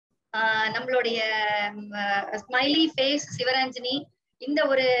நம்மளுடைய smiley face Sivaranjani இந்த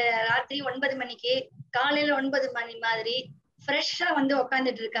ஒரு ராத்திரி 9 மணிக்கு காலையில 9 மணி மாதிரி ஃப்ரெஷ்ஷா வந்து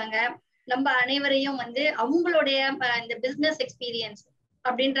உட்காந்துட்டு இருக்காங்க. நம்ம அனைவரையும் வந்து அவங்களுடைய இந்த பிசினஸ் எக்ஸ்பீரியன்ஸ்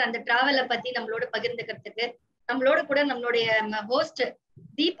அப்படின்ற அந்த டிராவலை பத்தி நம்மளோட பகிர்ந்துக்கிறதுக்கு நம்மளோட கூட நம்மளுடைய ஹோஸ்ட்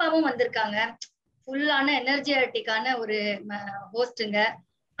தீபாவும் வந்திருக்காங்க. ஃபுல்லான எனர்ஜியாட்டிக்கான ஒரு ஹோஸ்டுங்க.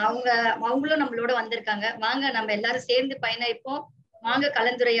 அவங்களும் நம்மளோட வந்திருக்காங்க. வாங்க நம்ம எல்லாரும் சேர்ந்து பயணிப்போம், வாங்க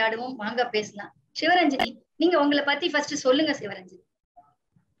கலந்துரையாடுவோம், வாங்க பேசலாம். சிவரஞ்சனி, நீங்க உங்களை பத்தி ஃபர்ஸ்ட் சொல்லுங்க Sivaranjani.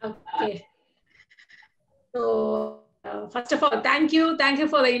 Okay. So first of all, thank you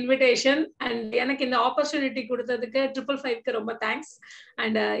for the invitation and எனக்கு இந்த opportunity கொடுத்ததுக்கு 555 க்கு ரொம்ப thanks.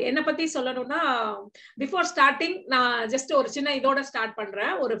 And என்ன பத்தி சொல்லணும்னா before starting நான் just ஒரு சின்ன இதோட ஸ்டார்ட்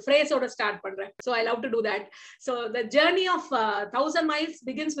பண்றேன், ஒரு phrase ஓட ஸ்டார்ட் பண்றேன். So I love to do that. So the journey of 1000 miles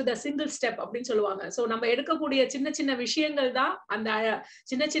begins with a single step அப்படின்னு சொல்லுவாங்க. So நம்ம எடுக்கக்கூடிய சின்ன சின்ன விஷயங்கள் தான், அந்த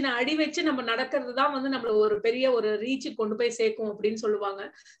சின்ன சின்ன அடி வச்சு நம்ம நடக்கிறது தான் வந்து நம்மள ஒரு பெரிய ஒரு ரீச்சுக்கு கொண்டு போய் சேர்க்கும் அப்படின்னு சொல்லுவாங்க.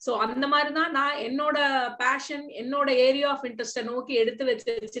 So அந்த மாதிரி தான் நான் என்னோட பேஷன், என்னோட ஏரியா ஆஃப் இன்ட்ரெஸ்ட நோக்கி எடுத்து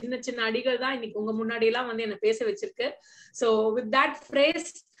வச்ச சின்ன சின்ன அடிகள் தான் இன்னைக்கு உங்க முன்னாடி எல்லாம் வந்து என்ன பேச வச்சிருக்கு. சோ வித் தட் ஃப்ரேஸ்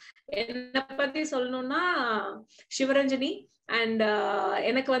என்ன பத்தி சொல்லணும்னா சிவரஞ்சனி அண்ட்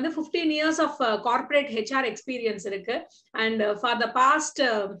எனக்கு வந்து 15 years of corporate HR experience இருக்கு. And for the past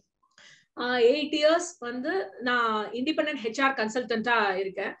 8 years வந்து நான் இண்டிபெண்டன்ட் ஹெச்ஆர் கன்சல்டன்டா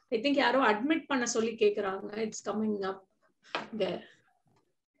இருக்கேன். ஐ திங்க் யாரோ அட்மிட் பண்ண சொல்லி கேக்குறாங்க. இட்ஸ் கமிங் அப் தேர்.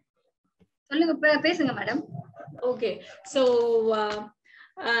 சொல்லுங்க, பேசுங்க madam. Okay, so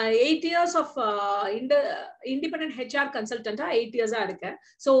 8 years of independent HR consultant 8 years இருக்கேன்.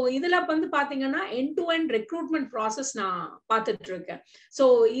 சோ இதுல வந்து பாத்தீங்கன்னா end to end recruitment process நான் பார்த்துட்டு இருக்கேன். சோ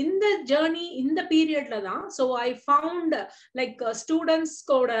இந்த ஜர்னி இந்த பீரியட்ல தான் so I found like students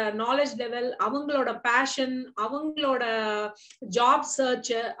கோட knowledge level, அவங்களோட passion, அவங்களோட job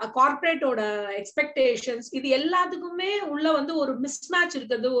search, corporate ஓட expectations, இது எல்லாத்துக்குமே உள்ள வந்து ஒரு mismatch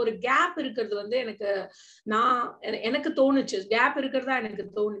இருக்குது, ஒரு gap இருக்குது வந்து எனக்கு தோணுச்சு. கேப் இருக்கிறதா எனக்கு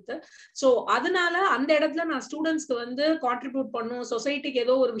தோணுது. சோ அதனால அந்த இடத்துல நான் ஸ்டூடெண்ட்ஸ்க்கு வந்து கான்ட்ரிபியூட் பண்ணும், சொசைட்டிக்கு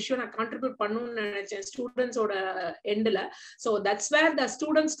ஏதோ ஒரு விஷயம் நான் கான்ட்ரிபியூட் பண்ணணும்னு நினைச்சேன் ஸ்டூடெண்ட்ஸோட எண்ட்ல. So that's where the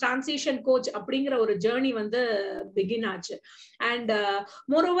students transition coach அப்படிங்கிற ஒரு ஜேர்னி வந்து பிகின் ஆச்சு. அண்ட்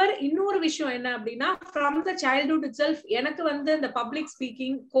மோரோவர் இன்னொரு விஷயம் என்ன அப்படின்னா, ஃப்ரம் த சைல்ட்ஹுட் இட்செல்ஃப் எனக்கு வந்து இந்த பப்ளிக்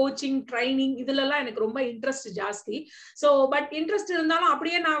ஸ்பீக்கிங், கோச்சிங், ட்ரைனிங் இதுல எல்லாம் எனக்கு ரொம்ப இன்ட்ரெஸ்ட் ஜாஸ்தி. சோ பட் இன்ட்ரெஸ்ட் இருந்தாலும்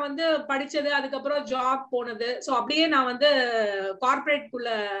அப்படியே நான் வந்து படிச்சது, அதுக்கப்புறம் ஜாப் போனது, சோ அப்படியே நான் வந்து கார்ப்பரேட்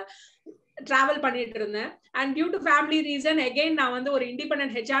குள்ள டிராவல் பண்ணிட்டு இருந்தேன். And due to family reason again நான் வந்து ஒரு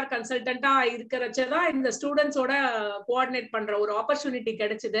இண்டிபெண்டன்ட் ஹெச்ஆர் கன்சல்டன்டா இருக்கிறச்சதான் இந்த ஸ்டூடெண்ட்ஸோட கோஆர்டினேட் பண்ற ஒரு ஆப்பர்ச்சுனிட்டி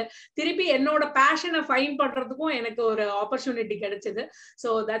கிடைச்சது. திருப்பி என்னோட பேஷனை ஃபைண்ட் பண்றதுக்கும் எனக்கு ஒரு ஆப்பர்ச்சுனிட்டி கிடைச்சது.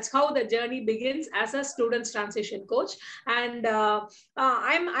 So that's how the journey begins as a students transition coach. And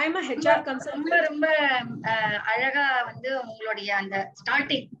I'm a HR consultant. ரொம்ப அழகா வந்து உங்களுடைய அந்த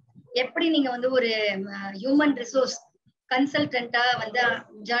ஸ்டார்டிங் எப்படி நீங்க வந்து ஒரு ஹியூமன் ரிசோர்ஸ் கன்சல்டன்டா வந்து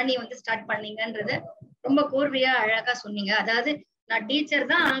ஜர்னி வந்து ஸ்டார்ட் பண்ணீங்கன்றது ரொம்ப கோர்வையா அழகா சொன்னீங்க. அதாவது நான் டீச்சர்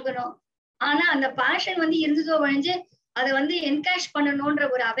தான் ஆகணும், ஆனா அந்த பேஷன் வந்து இருந்ததோ வழிஞ்சு அதை வந்து என்கரேஜ் பண்ணணும்ன்ற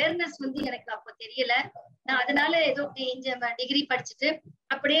ஒரு அவேர்னஸ் வந்து எனக்கு அப்போ தெரியல. நான் அதனால ஏதோ டிகிரி படிச்சுட்டு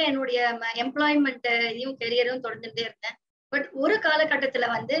அப்படியே என்னுடைய எம்ப்ளாய்மெண்ட்டையும் கெரியரும் தொடர்ந்துட்டே இருந்தேன். பட் ஒரு காலகட்டத்துல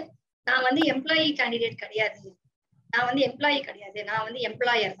வந்து நான் வந்து எம்ப்ளாயி கேண்டிடேட் கிடையாது, நான் வந்து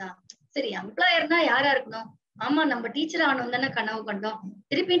எம்ப்ளாயர் தான். சரி, எம்ப்ளாயர்னா யாரா இருக்கணும்? ஆமா, நம்ம டீச்சர் ஆகணும் தானே கனவு கண்டோம்,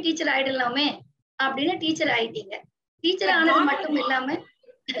 திருப்பியும் டீச்சர் ஆயிடலாமே அப்படின்னு டீச்சர் ஆயிட்டீங்க. டீச்சர் ஆனது மட்டும் இல்லாம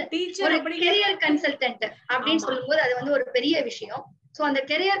ஒரு கெரியர் கன்சல்டன்ட் அப்படின்னு சொல்லும் போது அது வந்து ஒரு பெரிய விஷயம். சோ அந்த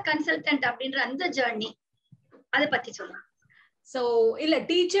கெரியர் கன்சல்டன்ட் அப்படின்ற அந்த ஜர்னி அதை பத்தி சொல்லுங்க. சோ இல்ல,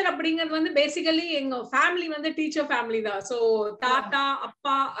 டீச்சர் அப்படிங்கிறது வந்து பேசிக்கலி எங்க ஃபேமிலி வந்து டீச்சர் ஃபேமிலி தான். சோ தாத்தா,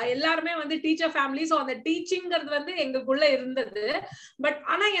 அப்பா எல்லாருமே வந்து டீச்சர் ஃபேமிலி. சோ அந்த டீச்சிங்கிறது வந்து எங்களுக்குள்ள இருந்தது. பட்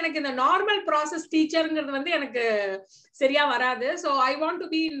ஆனா எனக்கு இந்த நார்மல் ப்ராசஸ் டீச்சர்ங்கிறது வந்து எனக்கு சரியா வராது. So I want to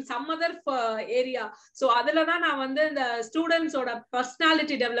be in some other area. So அதுலதான் நான் வந்து இந்த ஸ்டூடெண்ட்ஸோட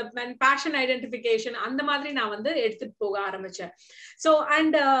பர்சனாலிட்டி டெவலப்மெண்ட், பேஷன் ஐடென்டிபிகேஷன் அந்த மாதிரி நான் வந்து எடுத்துட்டு போக ஆரம்பிச்சேன். சோ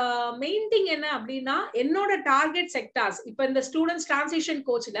அண்ட் மெயின் திங் என்ன அப்படின்னா, என்னோட டார்கெட் செக்டார்ஸ் இப்ப இந்த ஸ்டூடெண்ட்ஸ் டிரான்சிஷன்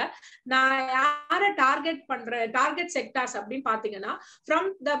கோச்ல நான் யார டார்கெட் பண்றேன், டார்கெட் செக்டார்ஸ் அப்படின்னு பாத்தீங்கன்னா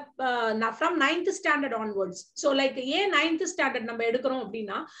from 9th standard onwards. So like ஏன் 9th ஸ்டாண்டர்ட் நம்ம எடுக்கிறோம்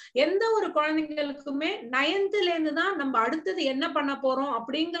அப்படின்னா, எந்த ஒரு குழந்தைங்களுக்குமே 9thல இருந்து தான் நம்ம அடுத்தது என்ன பண்ண போறோம்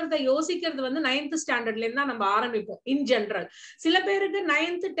அப்படிங்கறத யோசிக்கிறது வந்து 9th ஸ்டாண்டர்ட்ல இருந்து தான் நம்ம ஆரம்பிப்போம் இன் ஜெனரல். சில பேருக்கு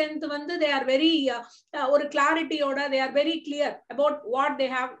 9th 10th வந்து they are very ஒரு கிளாரிட்டியோட they are very clear about what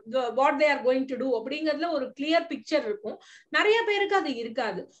they are going to do அப்படிங்கிறதுல ஒரு கிளியர் பிக்சர் இருக்கும். நிறைய பேருக்கு அது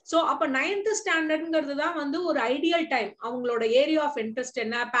இருக்காது. சோ அப்ப 9th ஸ்டாண்டர்ட்ங்கிறது தான் வந்து ஒரு ஐடியல் டைம். அவங்களோட ஏரியா ஆஃப் இன்ட்ரெஸ்ட்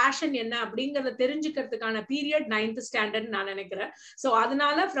என்ன, பேஷன் என்ன அப்படிங்கறத தெரிஞ்சுக்கிறதுக்கான பீரியட் 9th ஸ்டாண்டர்ட் நான் நினைக்கிறேன். சோ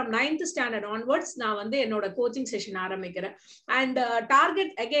அதனால ஃப்ரம் 9th ஸ்டாண்டர்ட் ஆன்வர்ட்ஸ் நான் வந்து என்னோட கோச்சிங் செஷன் ஆரம்பிக்கிறேன். அண்ட்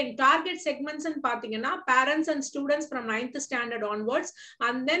டார்கெட் செக்மெண்ட்ஸ் பாத்தீங்கன்னா parents and students from 9th standard onwards,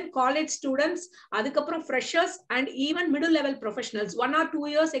 and then college students, அதுக்கப்புறம் freshers and even middle level professionals. 1 or 2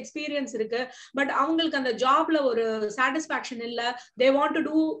 years experience இருக்கு, பட் அவங்களுக்கு அந்த ஜாப்ல ஒரு சாட்டிஸ்பாக்சன் இல்ல, they want to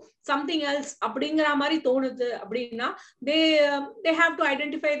do something else அப்படிங்கிற மாதிரி தோணுது அப்படின்னா they have to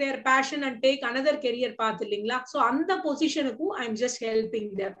identify their passion and take another career path இல்லீங்களா. சோ அந்த பொசிஷனுக்கும் I am just helping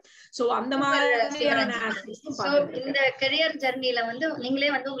them. So அந்த மாதிரியான இந்த கரியர் ஜர்னில வந்து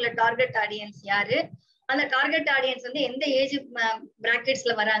நீங்களே வந்து உங்க டார்கெட் ஆடியன்ஸ் யாரு, அந்த டார்கெட் ஆடியன்ஸ் வந்து எந்த ஏஜ்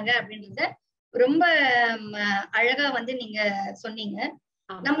பிராக்கெட்ஸ்ல வராங்க அப்படின்றத ரொம்ப அழகா வந்து நீங்க சொன்னீங்க.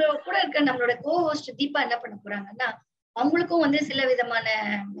 நம்ம கூட இருக்க நம்மளோட கோ-ஹோஸ்ட் தீபா என்ன பண்ண போறாங்கன்னா, அவங்களுக்கும் வந்து சில விதமான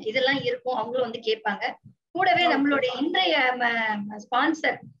இதெல்லாம் இருக்கும், அவங்களும் வந்து கேட்பாங்க. கூடவே நம்மளுடைய இன்றைய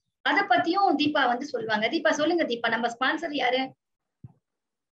ஸ்பான்சர் அத பத்தியும் தீபா வந்து சொல்லுவாங்க. தீபா சொல்லுங்க தீபா, நம்ம ஸ்பான்சர் யாரு?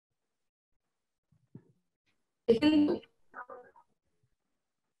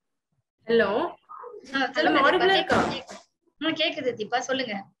 ஹலோ, கேக்குது தீபா,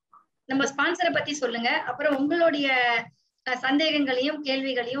 சொல்லுங்க. நம்ம ஸ்பான்சரை பத்தி சொல்லுங்க, அப்புறம் உங்களுடைய சந்தேகங்களையும்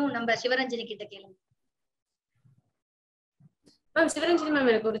கேள்விகளையும் நம்ம சிவரஞ்சனி கிட்ட கேளுங்க. மேம் சிவரஞ்சனி மேம்,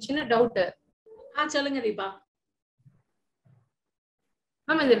 எனக்கு ஒரு சின்ன டவுட். சொல்லுங்க தீபா.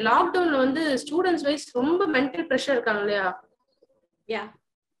 மேம் இந்த லாக்டவுன்ல வந்து ஸ்டூடெண்ட்ஸ் வைஸ் ரொம்ப மென்டல் பிரஷர் இருக்காங்க இல்லையா? யா.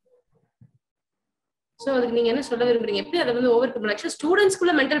 சோ அதுக்கு நீங்க என்ன சொல்ல விரும்புறீங்க? எப்படி அதை வந்து ஓவர் கம் பண்ணலாம்? ஆக்சுவலா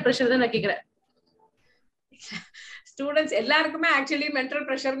ஸ்டூடெண்ட்ஸ்க்குள்ள மென்டல் பிரஷர் தான் நான் கேக்குறேன். ஸ்டூடெண்ட்ஸ் எல்லாருக்குமே ஆக்சுவலி மென்டல்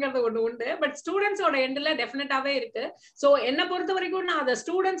ப்ரெஷர்ங்கிறது ஒண்ணு உண்டு, பட் ஸ்டூடெண்ட்ஸோட எண்ட்ல டெஃபினட்டாவே இருக்கு. சோ என்ன பொறுத்த வரைக்கும் நான் அதை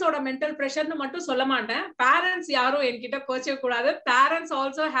ஸ்டூடெண்ட்ஸோட மென்டல் ப்ரெஷர்னு மட்டும் சொல்ல மாட்டேன். பேரண்ட்ஸ் யாரும் என்கிட்ட கோச்ச கூடாது. Parents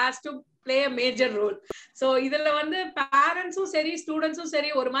also has to play a major role. So இதுல வந்து பேரண்ட்ஸும் சரி ஸ்டூடெண்ட்ஸும்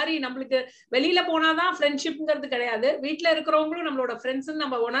சரி ஒரு மாதிரி நம்மளுக்கு வெளியில போனாதான் ஃப்ரெண்ட்ஷிப்ங்கிறது கிடையாது. வீட்டுல இருக்கிறவங்களும் நம்மளோட ஃப்ரெண்ட்ஸ்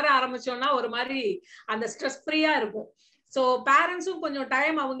நம்ம உணர ஆரம்பிச்சோம்னா ஒரு மாதிரி அந்த ஸ்ட்ரெஸ் ஃப்ரீயா இருக்கும். சோ பேரண்ட்ஸும் கொஞ்சம்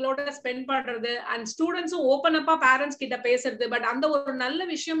டைம் அவங்களோட ஸ்பெண்ட் பண்றது அண்ட் ஸ்டூடெண்ட்ஸும் ஓப்பன் அப்பா பேரண்ட்ஸ் கிட்ட பேசுறது. பட் அந்த ஒரு நல்ல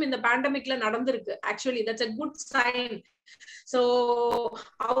விஷயம் இந்த பேண்டமிக்ல நடந்திருக்கு. Actually that's a good sign. So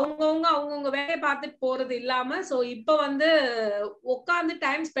அவங்கவுங்க வேலையை பார்த்துட்டு போறது இல்லாம சோ இப்ப வந்து உட்கார்ந்து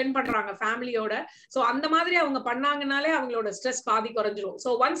டைம் ஸ்பெண்ட் பண்றாங்க ஃபேமிலியோட. சோ அந்த மாதிரி அவங்க பண்ணாங்கனாலே அவங்களோட ஸ்ட்ரெஸ் பாதி குறைஞ்சிரும். சோ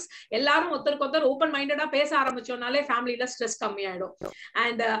ஒன்ஸ் எல்லாரும் ஒருத்தருக்கு ஒருத்தர் ஓப்பன் மைண்டடா பேச ஆரம்பிச்சோம்னாலே ஃபேமிலில ஸ்ட்ரெஸ் கம்மியாயிடும்.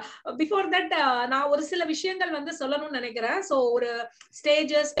 அண்ட் பிஃபோர் தட் நான் ஒரு சில விஷயங்கள் வந்து சொல்லணும்னு நினைக்கிறேன். சோ ஒரு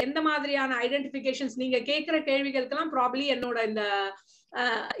ஸ்டேஜஸ் எந்த மாதிரியான ஐடென்டிபிகேஷன்ஸ் நீங்க கேட்கிற கேள்விகளுக்கெல்லாம் ப்ராப்ளி என்னோட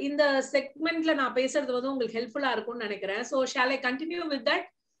இந்த செக்மெண்ட்ல நான் பேசுறது வந்து உங்களுக்கு ஹெல்ப்ஃபுல்லா இருக்கும்னு நினைக்கிறேன். So shall I continue with that?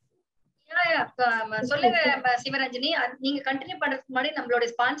 சொல்லுங்க சிவரஞ்சனி. நீங்க கண்டினியூ பண்றதுக்கு முன்னாடி நம்மளோட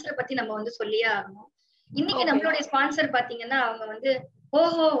ஸ்பான்சரை பத்தி நம்ம வந்து சொல்லியே ஆகணும். இன்னைக்கு நம்மளுடைய ஸ்பான்சர் பாத்தீங்கன்னா அவங்க வந்து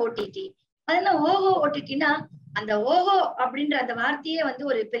ஓஹோ ஓடிடி. அதெல்லாம் ஓஹோ ஓடிடினா அந்த ஓஹோ அப்படின்ற அந்த வார்த்தையே வந்து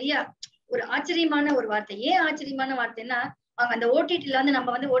ஒரு பெரிய ஒரு ஆச்சரியமான ஒரு வார்த்தை. ஏன் ஆச்சரியமான வார்த்தைன்னா, அவங்க அந்த ஓடிடில வந்து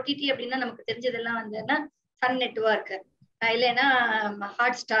நம்ம வந்து ஓடிடி அப்படின்னா நமக்கு தெரிஞ்சதெல்லாம் வந்துன்னா சன் நெட்வொர்க், இல்லைன்னா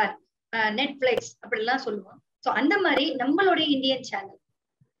ஹாட் ஸ்டார், நெட்ஃபிளிக்ஸ் அப்படிலாம் சொல்லுவோம். சோ அந்த மாதிரி நம்மளுடைய இந்தியன் சேனல்,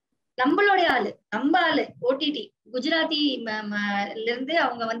 நம்மளுடைய நம்ம ஆளு ஓடிடி குஜராத்தில இருந்து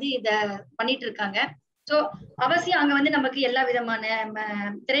அவங்க வந்து இத பண்ணிட்டு இருக்காங்க. சோ அவசியம் அங்க வந்து நமக்கு எல்லா விதமான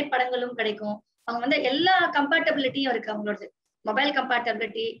திரைப்படங்களும் கிடைக்கும். அவங்க வந்து எல்லா கம்பேட்டபிலிட்டியும் இருக்கு அவங்களோட. Mobile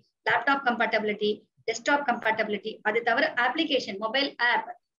compatibility, laptop compatibility, desktop compatibility, அது தவிர அப்ளிகேஷன் மொபைல்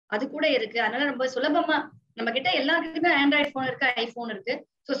ஆப் அது கூட இருக்கு. அதனால ரொம்ப சுலபமா நம்ம கிட்ட எல்லாருக்குமே ஆண்ட்ராய்டு போன் இருக்கு, ஐபோன் இருக்கு.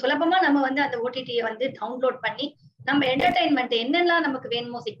 சோ சுலபமா நம்ம வந்து அந்த ஓடிடியை வந்து டவுன்லோட் பண்ணி நம்ம என்டர்டைன்மெண்ட் என்னெல்லாம் நமக்கு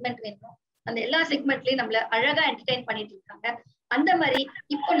வேணுமோ செக்மெண்ட் வேணுமோ அந்த எல்லா செக்மெண்ட்லயும் நம்மள அழகா என்டர்டைன் பண்ணிட்டு இருக்காங்க. அந்த மாதிரி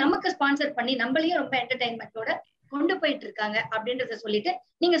இப்போ நமக்கு ஸ்பான்சர் பண்ணி நம்மளையும் ரொம்ப என்டர்டைன்மெண்டோட கொண்டு போயிட்டு இருக்காங்க அப்படின்றத சொல்லிட்டு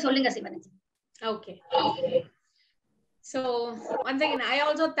நீங்க சொல்லுங்க Sivaranjan. Okay. So once again I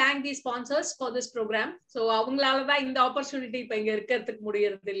also thank the sponsors for this program. So avangalaala da indha opportunity ipo inga irukradhukku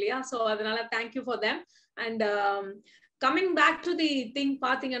mudiyirudhu illaya. So adanal thank you for them. And coming back to the thing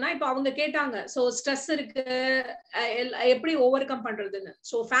பாத்தீங்கன்னா இப்போ அவங்க கேட்டாங்க so stress இருக்கு எப்படி over come பண்றதுன்னு.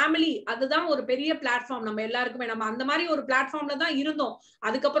 So family அதுதான் ஒரு பெரிய பிளாட்ஃபார்ம். நம்ம எல்லாருக்குமே நம்ம அந்த மாதிரி ஒரு பிளாட்ஃபார்ம்ல தான் இருந்தோம்.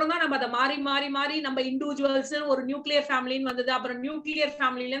 அதுக்கப்புறம் தான் நம்ம அதை மாறி நம்ம இண்டிவிஜுவல்ஸ் ஒரு நியூக்ளியர் ஃபேமிலின்னு வந்தது. அப்புறம் நியூக்ளியர்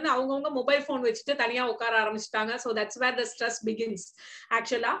ஃபேமிலில இருந்து அவங்கவுங்க மொபைல் போன் வச்சுட்டு தனியா உட்கார ஆரம்பிச்சிட்டாங்க. So that's where the stress begins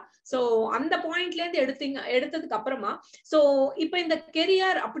ஆக்சுவலா. சோ அந்த பாயிண்ட்ல இருந்து எடுத்ததுக்கு அப்புறமா சோ இப்போ இந்த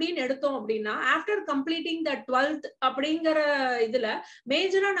கெரியர் அப்படின்னு எடுத்தோம் அப்படின்னா ஆஃப்டர் கம்ப்ளீட்டிங் த 12th அப்படி அப்படிங்கிற இதுல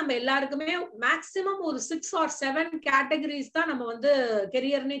மேஜரா நம்ம எல்லாருக்குமே மேக்சிமம் ஒரு 6 or 7 கேட்டகரிஸ் தான் நம்ம வந்து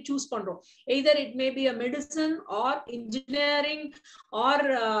கெரியர்னே சூஸ் பண்றோம். Either it may be a medicine or engineering or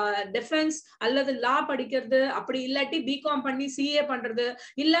defense அல்லது லா படிக்கிறது, அப்படி இல்லாட்டி பிகாம் பண்ணி சிஏ பண்றது,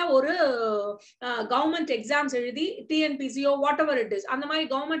 இல்ல ஒரு கவர்மெண்ட் எக்ஸாம்ஸ் எழுதி டிஎன்பிசிஓ வாட் எவர் இட் இஸ் அந்த மாதிரி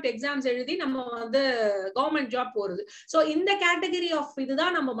கவர்மெண்ட் எக்ஸாம்ஸ் எழுதி நம்ம வந்து கவர்மெண்ட் ஜாப் போறது. சோ இந்த கேட்டகரி ஆஃப்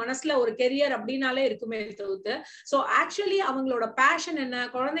இதுதான் நம்ம மனசுல ஒரு கெரியர் அப்படின்னாலே இருக்குமே தவிர்த்து, சோ ஆக்சுவலி அவங்களோட பேஷன் என்ன,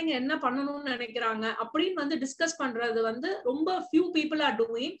 குழந்தைங்க என்ன பண்ணணும்னு நினைக்கிறாங்க அப்படின்னு வந்து டிஸ்கஸ் பண்றது வந்து ரொம்ப few people are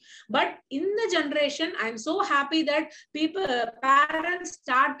doing. But in the generation I am so happy that parents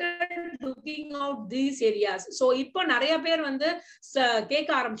started looking out these areas. So இப்போ நிறைய பேர் வந்து கேட்க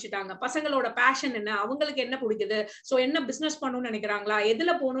ஆரம்பிச்சிட்டாங்க பசங்களோட பேஷன் என்ன, அவங்களுக்கு என்ன பிடிக்குது, சோ என்ன பிசினஸ் பண்ணணும்னு நினைக்கிறாங்களா,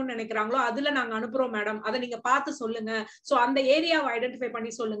 எதுல போகணும்னு நினைக்கிறாங்களோ அதுல நாங்க அனுப்புறோம் மேடம், அதை நீங்க பார்த்து சொல்லுங்க, சோ அந்த ஏரியாவை ஐடென்டிஃபை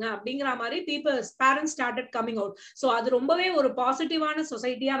பண்ணி சொல்லுங்க அப்படிங்கிற மாதிரி parents started coming out. So அது ரொம்பவே ஒரு பாசிட்டிவான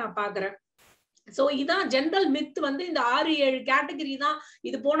சொசைட்டியா நான் பாக்குறேன். சோ இதான் ஜெனரல் மித் வந்து இந்த 6-7 கேட்டகரி தான்,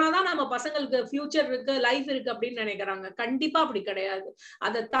 இது போனாதான் நம்ம பசங்களுக்கு ஃபியூச்சர் இருக்கு, லைஃப் இருக்கு அப்படின்னு நினைக்கிறாங்க. கண்டிப்பா அப்படி கிடையாது.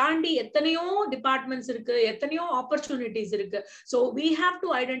 அதை தாண்டி எத்தனையோ டிபார்ட்மெண்ட்ஸ் இருக்கு, எத்தனையோ ஆப்பர்ச்சுனிட்டிஸ் இருக்கு. So we have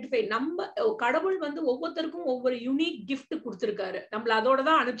to identify. நம்ம கடவுள் வந்து ஒவ்வொருத்தருக்கும் ஒவ்வொரு யூனிக் கிஃப்ட் கொடுத்திருக்காரு, நம்மள அதோட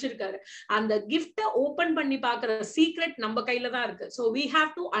தான் அனுப்பிச்சிருக்காரு. அந்த கிஃப்ட ஓபன் பண்ணி பாக்குற சீக்ரெட் நம்ம கையில தான் இருக்கு. So we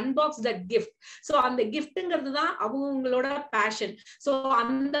have to unbox that gift. So அந்த கிஃப்ட்ங்கிறது தான் அவங்களோட பேஷன். சோ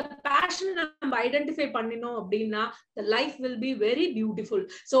அந்த பேஷன் நம்ம ஐடென்டிஃபை பண்ணினோம் அப்படின்னா the life will be very beautiful.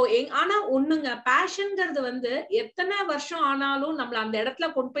 So ஆனா ஒண்ணுங்க, பேஷன்ங்கிறது வந்து எத்தனை வருஷம் ஆனாலும் நம்மள அந்த இடத்துல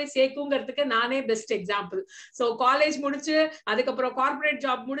கொண்டு போய் சேர்க்குங்கிறதுக்கு நானே பெஸ்ட் எக்ஸாம்பிள். சோ காலேஜ் முடிச்சு அதுக்கப்புறம் கார்பரேட்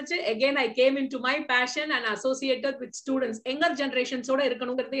ஜாப் முடிச்சு again I came into my passion and associated with students. younger generations-ஓட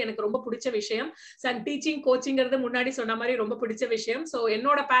இருக்கணுங்கிறது எனக்கு ரொம்ப பிடிச்ச விஷயம். டீச்சிங் கோச்சிங்கிறது முன்னாடி சொன்ன மாதிரி ரொம்ப பிடிச்ச விஷயம். சோ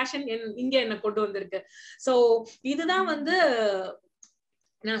என்னோட பேஷன் இங்க என்ன கொண்டு வந்திருக்கு. சோ இதுதான் வந்து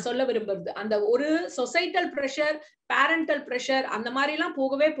நான் சொல்ல விரும்புறது. அந்த ஒரு சொசைட்டல் பிரஷர், பேரண்டல் பிரஷர் அந்த மாதிரி எல்லாம்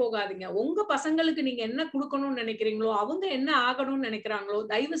போகவே போகாதீங்க. உங்க பசங்களுக்கு நீங்க என்ன கொடுக்கணும்னு நினைக்கிறீங்களோ, அவங்க என்ன ஆகணும்னு நினைக்கிறாங்களோ,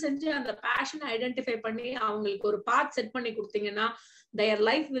 தயவு செஞ்சு அந்த பேஷனை ஐடென்டிஃபை பண்ணி அவங்களுக்கு ஒரு பாத் செட் பண்ணி கொடுத்தீங்கன்னா their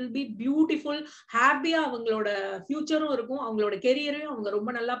life will be beautiful. ஹாப்பியா அவங்களோட ஃபியூச்சரும் இருக்கும், அவங்களோட கெரியரையும் அவங்க ரொம்ப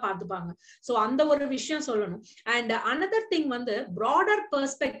நல்லா பார்த்துப்பாங்க. சோ அந்த ஒரு விஷயம் சொல்லணும். அண்ட் another thing வந்து ப்ராடர்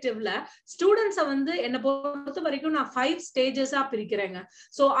பெர்ஸ்பெக்டிவ்ல ஸ்டூடெண்ட்ஸை வந்து என்னை பொறுத்த வரைக்கும் நான் 5 ஸ்டேஜஸா பிரிக்கிறேங்க.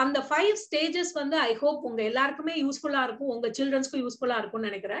 சோ அந்த 5 ஸ்டேஜஸ் வந்து ஐ ஹோப் உங்க எல்லாருக்குமே யூஸ்ஃபுல்லா இருக்கும், உங்க சில்ட்ரன்ஸ்க்கும் யூஸ்ஃபுல்லா இருக்கும்னு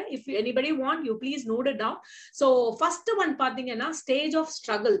நினைக்கிறேன். If anybody want you please note it down. So first one பாத்தீங்கன்னா stage of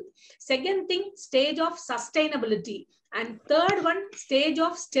struggle, second thing stage of sustainability, and third one stage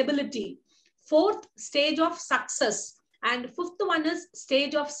of stability, fourth stage of success, and fifth one is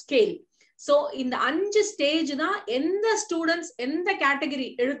stage of scale. So இந்த 5 stage தான் எந்த students எந்த category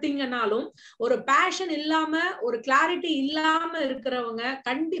எடுத்தீங்கன்னாலும் ஒரு fashion இல்லாம ஒரு clarity இல்லாம இருக்கிறவங்க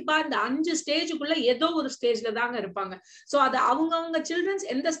கண்டிப்பா இந்த 5 ஸ்டேஜுக்குள்ள ஏதோ ஒரு ஸ்டேஜ்ல தாங்க இருப்பாங்க. சோ அது அவங்கவுங்க சில்ட்ரன்ஸ்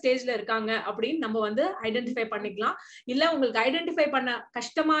எந்த ஸ்டேஜ்ல இருக்காங்க அப்படின்னு நம்ம வந்து ஐடென்டிஃபை பண்ணிக்கலாம். இல்ல உங்களுக்கு ஐடென்டிஃபை பண்ண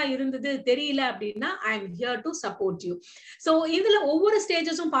கஷ்டமா இருந்தது தெரியல அப்படின்னா I am here to support you. So இதுல ஒவ்வொரு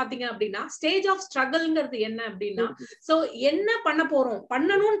ஸ்டேஜஸும் பாத்தீங்க அப்படின்னா ஸ்டேஜ் ஆஃப் ஸ்ட்ரகிள்ங்கிறது என்ன அப்படின்னா, சோ என்ன பண்ண போறோம்,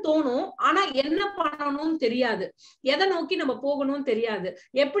 பண்ணணும்னு தோணும், ஆனா என்ன பண்ணணும்னு தெரியாது, எதை நோக்கி நம்ம போகணும்னு தெரியாது,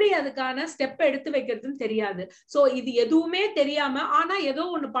 எப்படி அதுக்கான ஸ்டெப் எடுத்து வைக்கிறதுன்னு தெரியாது. சோ இது எதுவுமே தெரியாம ஆனா ஏதோ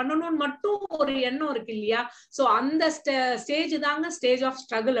ஒண்ணு பண்ணணும்னு மட்டும் ஒரு எண்ணம் இருக்கு இல்லையா, சோ அந்த ஸ்டேஜ் தாங்க ஸ்டேஜ் ஆஃப்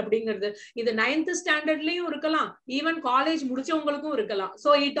ஸ்ட்ரகிள் அப்படிங்கிறது. இது 9th ஸ்டாண்டர்ட்லயும் இருக்கலாம், ஈவன் காலேஜ் முடிச்சவங்களுக்கும் இருக்கலாம்.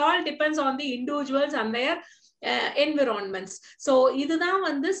 So it all depends on the individuals and there environments. So இதுதான்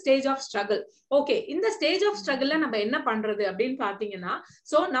வந்து ஸ்டேஜ் ஆஃப் ஸ்ட்ரகிள். ஓகே, இந்த ஸ்டேஜ் ஆஃப் ஸ்ட்ரகிள்ல நம்ம என்ன பண்றது அப்படின்னு பாத்தீங்கன்னா,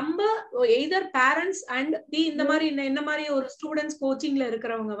 சோ நம்ம எய்தர் பேரண்ட்ஸ் அண்ட் இந்த மாதிரி என்ன மாதிரி ஒரு ஸ்டூடெண்ட்ஸ் கோச்சிங்ல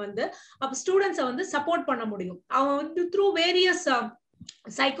இருக்கிறவங்க வந்து அப்ப ஸ்டூடெண்ட்ஸை வந்து சப்போர்ட் பண்ண முடியும். அவங்க வந்து த்ரூ வேரியஸ்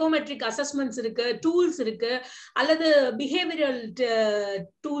சைக்கோமெட்ரிக் அசஸ்மெண்ட்ஸ் இருக்கு, டூல்ஸ் இருக்கு, அல்லது பிஹேவியரல்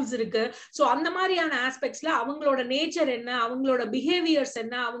டூல்ஸ் இருக்கு. சோ அந்த மாதிரியான ஆஸ்பெக்ட்ஸ்ல அவங்களோட நேச்சர் என்ன, அவங்களோட பிஹேவியர்ஸ்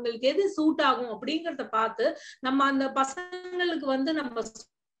என்ன, அவங்களுக்கு எது சூட் ஆகும் அப்படிங்கறத பார்த்து நம்ம அந்த பசங்களுக்கு வந்து நம்ம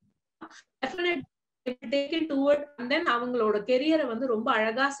அவங்களோட கெரியரை வந்து ரொம்ப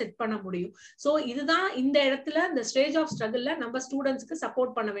அழகா செட் பண்ண முடியும். சோ இதுதான் இந்த இடத்துல இந்த ஸ்டேஜ் ஆஃப் ஸ்ட்ரகிள்ல நம்ம ஸ்டூடெண்ட்ஸ்க்கு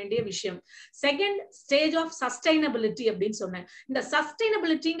சப்போர்ட் பண்ண வேண்டிய விஷயம். செகண்ட் ஸ்டேஜ் ஆஃப் சஸ்டைனபிலிட்டி அப்படின்னு சொன்னேன். இந்த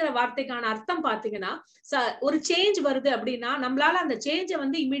சஸ்டைனபிலிட்டிங்கிற வார்த்தைக்கான அர்த்தம் பாத்தீங்கன்னா, ஒரு சேஞ்ச் வருது அப்படின்னா நம்மளால அந்த சேஞ்சை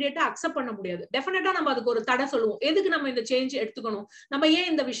வந்து இமீடியட்டா அக்செப்ட் பண்ண முடியாது. டெஃபினட்டா நம்ம அதுக்கு ஒரு தடை சொல்லுவோம், எதுக்கு நம்ம இந்த சேஞ்ச் எடுத்துக்கணும், நம்ம ஏன்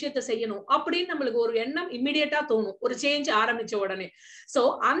இந்த விஷயத்த செய்யணும் அப்படின்னு நம்மளுக்கு ஒரு எண்ணம் இமீடியட்டா தோணும் ஒரு சேஞ்ச் ஆரம்பிச்ச உடனே. சோ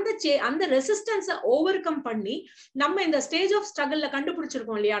அந்த ரெசிஸ்டன்ஸை ஓவர் கம் பண்ணி நம்ம இந்த ஸ்டேஜ் ஆஃப் ஸ்ட்ரகிள்ல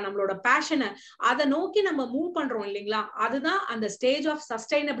கண்டுபிடிச்சிருக்கோம் இல்லையா நம்மளோட பேஷனை, அதை நோக்கி நம்ம மூவ் பண்றோம் இல்லைங்களா, அதுதான் அந்த ஸ்டேஜ் ஆஃப்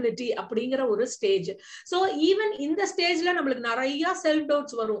சஸ்டைனபிலிட்டி அப்படிங்கிற ஒரு ஸ்டேஜ். சோ ஈவன் இந்த ஸ்டேஜ்ல நம்மளுக்கு நிறைய செல்ஃப்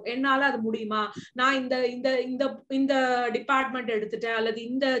டவுட்ஸ் வரும். என்னால அது முடியுமா, நான் இந்த இந்த இந்த இந்த டிபார்ட்மெண்ட் எடுத்துட்டேன் அல்லது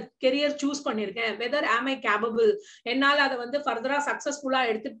இந்த கெரியர் சூஸ் பண்ணிருக்கேன், வெதர் ஆம் ஐ கேபபிள், என்னால அதை வந்து ஃபர்தரா சக்சஸ்ஃபுல்லா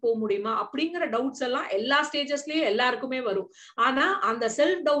எடுத்துட்டு போக முடியுமா அப்படிங்கிற டவுட்ஸ் எல்லாம் எல்லா ஸ்டேஜஸ்லயும் எல்லாருக்குமே வரும். ஆனா அந்த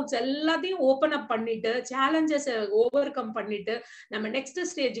செல்ஃப் டவுட்ஸ் எல்லாத்தையும் ஓபன் அப் பண்ணிட்டு சேலஞ்சஸ் ஓவர் கம் பண்ணிட்டு நம்ம நெக்ஸ்ட்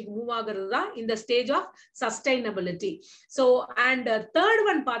ஸ்டேஜுக்கு மூவ் ஆகுறது தான் இந்த stage of sustainability. So and third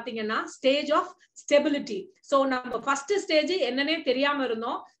one பாத்தீங்கன்னா ஸ்டேஜ் ஆஃப் ஸ்டெபிலிட்டி. சோ நம்ம ஃபர்ஸ்ட் ஸ்டேஜ் என்னன்னே தெரியாம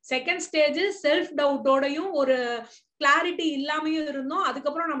இருந்தோம், செகண்ட் ஸ்டேஜ் செல்ஃப் டவுட்டோடையும் ஒரு கிளாரிட்டி இல்லாமையும் இருந்தோம்,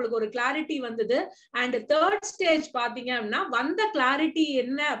 அதுக்கப்புறம் நம்மளுக்கு ஒரு கிளாரிட்டி வந்தது. அண்ட் தேர்ட் ஸ்டேஜ் பாத்தீங்க அப்படின்னா வந்த கிளாரிட்டி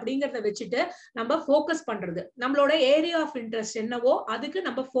என்ன அப்படிங்கறத வச்சுட்டு நம்ம ஃபோக்கஸ் பண்றது, நம்மளோட ஏரியா ஆஃப் இன்ட்ரெஸ்ட் என்னவோ அதுக்கு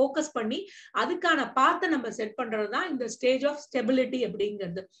நம்ம ஃபோக்கஸ் பண்ணி அதுக்கான பாத்தை நம்ம செட் பண்றதுதான் இந்த ஸ்டேஜ் ஆஃப் ஸ்டெபிலிட்டி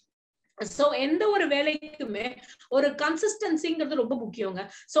அப்படிங்கிறது. சோ எந்த ஒரு வேலைக்குமே ஒரு கன்சிஸ்டன்சிங்கிறது ரொம்ப முக்கியங்க.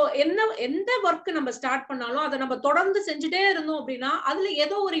 சோ எந்த ஒர்க் நம்ம ஸ்டார்ட் பண்ணாலும் அதை நம்ம தொடர்ந்து செஞ்சுட்டே இருந்தோம் அப்படின்னா அதுல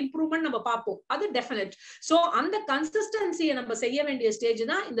ஏதோ ஒரு இம்ப்ரூவ்மெண்ட் நம்ம பார்ப்போம், அது டெஃபினட். சோ அந்த கன்சிஸ்டன்சியை நம்ம செய்ய வேண்டிய ஸ்டேஜ்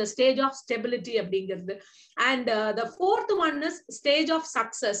தான் இந்த ஸ்டேஜ் ஆஃப் ஸ்டெபிலிட்டி அப்படிங்கிறது. And the fourth one is stage of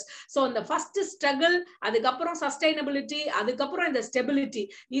success. So இந்த ஃபர்ஸ்ட் ஸ்ட்ரகிள், அதுக்கப்புறம் சஸ்டைனபிலிட்டி, அதுக்கப்புறம் இந்த ஸ்டெபிலிட்டி,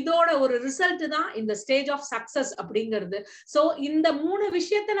 இதோட ஒரு ரிசல்ட் தான் இந்த ஸ்டேஜ் ஆஃப் சக்சஸ் அப்படிங்கிறது. சோ இந்த மூணு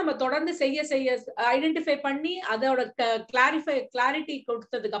விஷயத்தை நம்ம தொடர்ந்து செய்ய செய்ய ஐடென்டிஃபை பண்ணி அதோட கிளாரிட்டி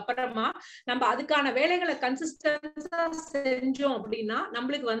கொடுத்ததுக்கு அப்புறமா நம்ம அதுக்கான வேலைகளை கன்சிஸ்டன்ஸா செஞ்சோம் அப்படின்னா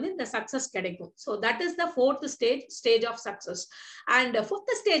நம்மளுக்கு வந்து இந்த சக்சஸ் கிடைக்கும். So that is the fourth stage of success. And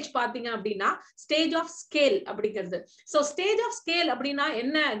fifth stage பாத்தீங்க அப்படின்னா ஸ்டேஜ் ஆஃப் ஸ்கேல் அப்படிங்கிறது. சோ ஸ்டேஜ் ஆஃப் ஸ்கேல் அப்படின்னா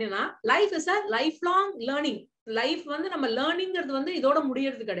என்ன அப்படின்னா life is a life long learning. Life வந்து நம்ம லேர்னிங்கிறது வந்து இதோட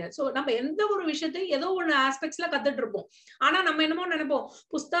முடியறது கிடையாது. சோ நம்ம எந்த ஒரு விஷயத்தையும் ஏதோ ஒண்ணு ஆஸ்பெக்ட்ஸ்ல கத்துட்டு இருப்போம். ஆனா நம்ம என்னமோ நினைப்போம்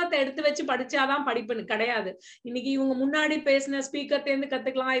புஸ்தகத்தை எடுத்து வச்சு படிச்சாதான் படிப்புன்னு கிடையாது. இன்னைக்கு இவங்க முன்னாடி பேசின ஸ்பீக்கர்ல இருந்து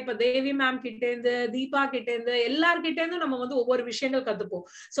கத்துக்கலாம், இப்ப தேவி மேம் கிட்ட இருந்து, தீபா கிட்ட இருந்து, எல்லார்கிட்ட இருந்தும் நம்ம வந்து ஒவ்வொரு விஷயங்கள் கத்துப்போம்.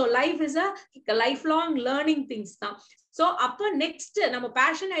 So life is a life long learning things தான். சோ அப்ப நெக்ஸ்ட் நம்ம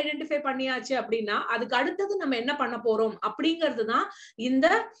பேஷன் ஐடென்டிஃபை பண்ணியாச்சு அப்படின்னா அதுக்கு அடுத்தது நம்ம என்ன பண்ண போறோம் அப்படிங்கிறது தான் இந்த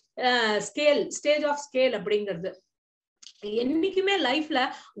ஸ்டேஜ் ஆஃப் ஸ்கேல் அப்படிங்கிறது. என்னைக்குமே லைஃப்ல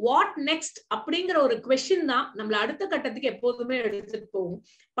வாட் நெக்ஸ்ட் அப்படிங்கிற ஒரு கொஸ்டின் தான் நம்மள அடுத்த கட்டத்துக்கு எப்போதுமே எடுத்துட்டு போகும்.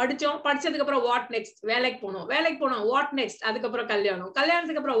 படிச்சதுக்கு அப்புறம் வாட் நெக்ஸ்ட், வேலைக்கு போனோம் வாட் நெக்ஸ்ட், அதுக்கப்புறம்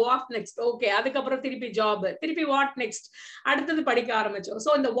கல்யாணத்துக்கு அப்புறம் வாட் நெக்ஸ்ட், ஓகே அதுக்கப்புறம் திருப்பி ஜாப், திருப்பி வாட் நெக்ஸ்ட், அடுத்தது படிக்க ஆரம்பிச்சோம்.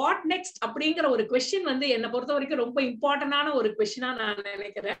 சோ இந்த வாட் நெக்ஸ்ட் அப்படிங்கிற ஒரு கொஸ்டின் வந்து என்னை பொறுத்த வரைக்கும் ரொம்ப இம்பார்ட்டன்டான ஒரு கொஸ்டினா நான்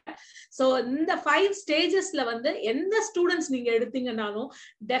நினைக்கிறேன். சோ இந்த 5 ஸ்டேஜஸ்ல வந்து எந்த ஸ்டூடெண்ட்ஸ் நீங்க எடுத்தீங்கன்னாலும்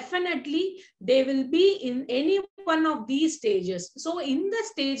definitely they will be in any one of these stages. So இந்த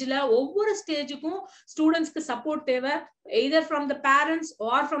ஸ்டேஜ்ல ஒவ்வொரு ஸ்டேஜுக்கும் ஸ்டூடெண்ட்ஸ்க்கு சப்போர்ட் தேவை, either from the parents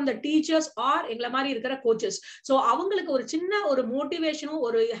or from the teachers or எங்கள மாதிரி இருக்கிற கோச்சஸ். சோ அவங்களுக்கு ஒரு சின்ன ஒரு மோட்டிவேஷனும்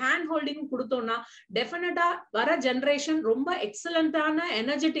ஒரு ஹேண்ட் ஹோல்டிங்கும் கொடுத்தோம்னா டெஃபினட்டா வர ஜெனரேஷன் ரொம்ப எக்ஸலண்டான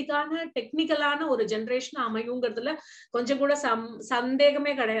எனர்ஜெட்டிக்கான டெக்னிக்கலான ஒரு ஜெனரேஷன் அமையுங்கிறதுல கொஞ்சம் கூட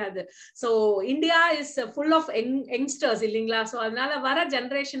சந்தேகமே கிடையாது. So India is full of youngsters இல்லைங்களா. சோ அதனால வர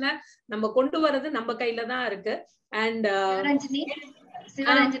ஜெனரேஷனை நம்ம கொண்டு வர்றது நம்ம கையில தான் இருக்கு. அண்ட்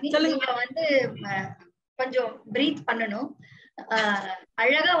சிவரஞ்சனி நீங்க வந்து கொஞ்சம் பிரீத் பண்ணணும்.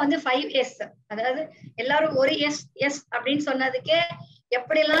 அழகா வந்து 5S, அதாவது எல்லாரும் ஒரு எஸ் அப்படின்னு சொன்னதுக்கே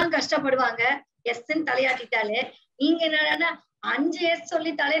எப்படி எல்லாம் கஷ்டப்படுவாங்க எஸ்ன்னு தலையாட்டிட்டாலே, நீங்க என்னன்னா 5S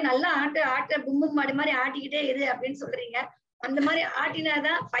சொல்லிட்டாலே நல்லா ஆட்ட கும்பு மாடு மாதிரி ஆட்டிக்கிட்டே இரு அப்படின்னு சொல்றீங்க. அந்த மாதிரி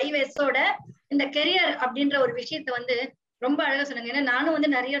ஆட்டினாதான் 5Sஓட இந்த கெரியர் அப்படின்ற ஒரு விஷயத்த வந்து ரொம்ப அழகா சொன்னாங்க. ஏன்னா நானும்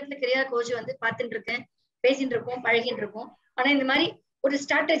வந்து நிறைய இடத்துல கெரியர் கோச் வந்து பார்த்துட்டு இருக்கேன், பேசிட்டு இருக்கோம், பழகிட்டு இருக்கோம். ஆனா இந்த மாதிரி ஒரு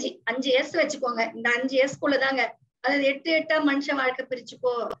ஸ்ட்ராட்டஜி 5S வச்சுக்கோங்க, இந்த 5Sக்குள்ளதாங்க, அதாவது 8 மனுஷ வாழ்க்கை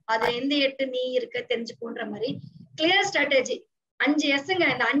பிரிச்சுக்கோ, அது எந்த 8 நீ இருக்க தெரிஞ்சுக்கோன்ற மாதிரி கிளியர் ஸ்ட்ராட்டஜி 5Sங்க.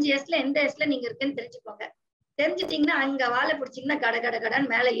 இந்த 5Sல எந்த Sல நீங்க இருக்குன்னு தெரிஞ்சுக்கோங்க. தெரிஞ்சுட்டீங்கன்னா அங்க வாழை பிடிச்சீங்கன்னா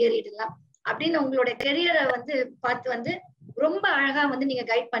கடான்னு மேல ஏறிடலாம் அப்படின்னு உங்களோட கெரியரை வந்து பார்த்து வந்து ரொம்ப அழகா வந்து நீங்க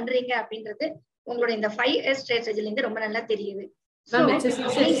கைட் பண்றீங்க அப்படின்றது உங்களோட இந்த 5S ஸ்ட்ராட்டஜில இருந்து ரொம்ப நல்லா தெரியுது.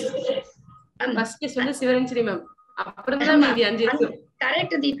 சிவரஞ்சனி மேம்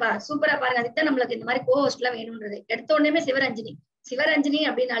கரெக்ட் தீபா, சூப்பரா பாருங்க. அதுதான் நம்மளுக்கு இந்த மாதிரி கோஹோஸ்ட் எல்லாம் வேணும்ன்றது. எடுத்த உடனே சிவரஞ்சனி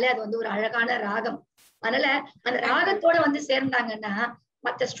அப்படின்னாலே அது வந்து ஒரு அழகான ராகம். அதனால அந்த ராகத்தோட வந்து சேர்ந்தாங்கன்னா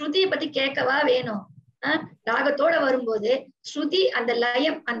மத்த ஸ்ருதியை பத்தி கேட்கவா வேணும். ராகத்தோட வரும்போது ஸ்ருதி, அந்த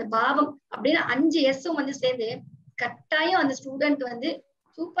லயம், அந்த பாவம் அப்படின்னு 5Sம் வந்து சேர்ந்து கட்டாயம் அந்த ஸ்டூடெண்ட் வந்து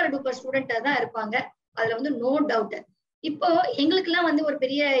சூப்பர் டூப்பர் ஸ்டூடெண்டா தான் இருப்பாங்க. அதுல வந்து நோ டவுட். இப்போ எங்களுக்கு எல்லாம் வந்து ஒரு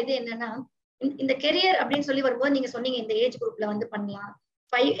பெரிய இது என்னன்னா, இந்த கெரியர் அப்படின்னு சொல்லி வரும்போது நீங்க சொன்னீங்க இந்த ஏஜ் குரூப்ல வந்து பண்ணலாம்,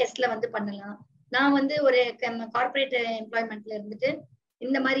 5Sல வந்து பண்ணலாம். நான் வந்து ஒரு கார்பரேட் எம்ப்ளாய்மெண்ட்ல இருந்துட்டு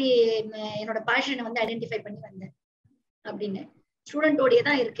இந்த மாதிரி என்னோட பேஷனை வந்து ஐடென்டிஃபை பண்ணி வந்தேன் அப்படின்னு. ஸ்டூடெண்டோடயே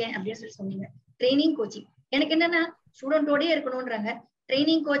தான் இருக்கேன் அப்படின்னு சொல்லி சொன்னீங்க. ட்ரைனிங் கோச்சிங் எனக்கு என்னன்னா ஸ்டூடெண்டோடயே இருக்கணும்ன்றாங்க,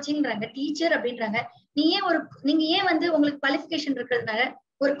 ட்ரைனிங் கோச்சிங்ன்றாங்க, டீச்சர் அப்படின்றாங்க. நீங்க ஏன் வந்து உங்களுக்கு குவாலிஃபிகேஷன் இருக்கிறதுனால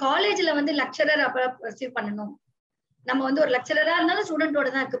ஒரு காலேஜ்ல வந்து லெக்சரர் பர்சீவ் பண்ணணும்? நம்ம வந்து ஒரு லெக்சரரா இருந்தாலும் ஸ்டூடெண்டோட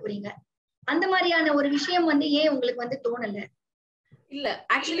தான் இருக்க போறீங்க. அந்த மாதிரியான ஒரு விஷயம் வந்து ஏன் உங்களுக்கு வந்து தோணல? இல்ல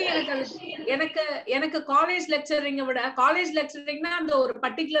ஆக்சுவலி எனக்கு காலேஜ் லெக்சரிங்க விட, காலேஜ் லெக்சரிங்னா அந்த ஒரு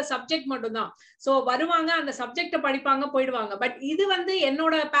பர்டிகுலர் சப்ஜெக்ட் மட்டும் தான். சோ வருவாங்க, அந்த சப்ஜெக்ட படிப்பாங்க, போயிடுவாங்க. பட் இது வந்து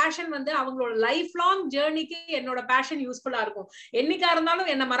என்னோட பேஷன் வந்து அவங்களோட லைஃப் லாங் ஜேர்னிக்கு என்னோட பேஷன் யூஸ்ஃபுல்லா இருக்கும். என்னைக்கா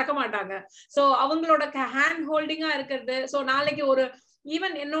இருந்தாலும் என்ன மறக்க மாட்டாங்க. சோ அவங்களோட ஹேண்ட் ஹோல்டிங்கா இருக்கிறது. சோ நாளைக்கு ஒரு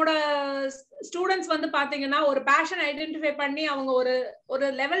ஈவன் என்னோட ஸ்டூடெண்ட்ஸ் வந்து பாத்தீங்கன்னா ஒரு பேஷன் ஐடென்டிஃபை பண்ணி அவங்க ஒரு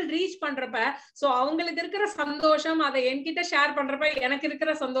லெவல் ரீச் பண்றப்ப சோ அவங்களுக்கு இருக்கிற சந்தோஷம், அதை என்கிட்ட ஷேர் பண்றப்ப எனக்கு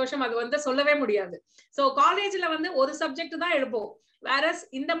இருக்கிற சந்தோஷம் அது வந்து சொல்லவே முடியாது. சோ காலேஜ்ல வந்து ஒரு சப்ஜெக்ட் தான் எடுப்போம். வேற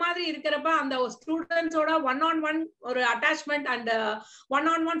இந்த மாதிரி இருக்கிறப்ப அந்த ஸ்டூடெண்ட்ஸோட ஒன் ஆன் ஒன் ஒரு attachment and one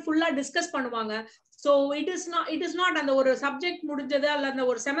on one ஃபுல்லா டிஸ்கஸ் பண்ணுவாங்க. So it is not அந்த ஒரு சப்ஜெக்ட் முடிஞ்சது அல்ல அந்த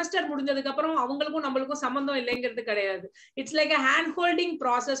ஒரு செமஸ்டர் முடிஞ்சதுக்கு அப்புறம் அவங்களுக்கும் நம்மளுக்கும் சம்பந்தம் இல்லைங்கிறது கிடையாது. It's like a hand holding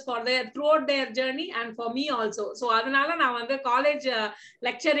process for their throughout their journey and for me also. So அதனால நான் வந்து காலேஜ்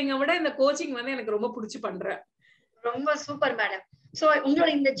லெக்சரிங்கை விட இந்த கோச்சிங் வந்து எனக்கு ரொம்ப பிடிச்சு பண்றேன். ரொம்ப சூப்பர் மேடம். சோ உங்களோட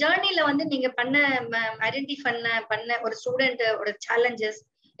இந்த ஜேர்னில வந்து நீங்க ஐடென்டிஃபை பண்ண ஒரு ஸ்டூடெண்டோட சேலஞ்சஸ்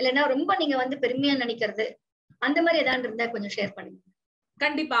இல்லைன்னா ரொம்ப நீங்க வந்து பெருமையா நினைக்கிறது அந்த மாதிரி ஏதாவது இருந்தா கொஞ்சம் ஷேர் பண்ணுங்க.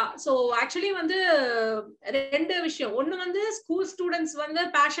 கண்டிப்பா. சோ ஆக்சுவலி வந்து ரெண்டு விஷயம். ஒண்ணு வந்து ஸ்கூல் ஸ்டூடெண்ட்ஸ் வந்து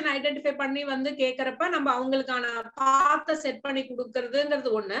பேஷன் ஐடென்டிஃபை பண்ணி வந்து கேக்குறப்ப நம்ம அவங்களுக்கான பாத்த செட் பண்ணி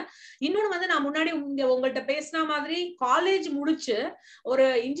கொடுக்கறதுங்கிறது ஒண்ணு. இன்னொன்னு வந்து நான் முன்னாடி உங்கள்கிட்ட பேசின மாதிரி காலேஜ் முடிச்சு ஒரு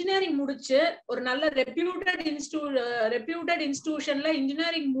இன்ஜினியரிங் முடிச்சு ஒரு நல்ல ரெப்யூட்டட் இன்ஸ்டிடியூஷன்ல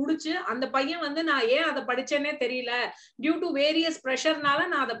இன்ஜினியரிங் முடிச்சு அந்த பையன் வந்து நான் ஏன் அதை படிச்சேன்னே தெரியல, டியூ டு வேரியஸ் ப்ரெஷர்னால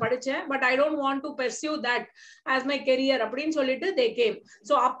நான் அதை படிச்சேன், but I don't want to pursue that as my career அப்படின்னு சொல்லிட்டு they came.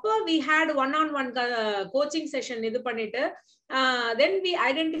 So அப்போ we had one-on-one coaching session இது பண்ணிட்டு then we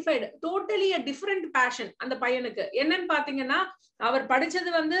identified totally a different passion அந்த பையனுக்கு. என்னன்னு பாத்தீங்கன்னா அவர் படிச்சது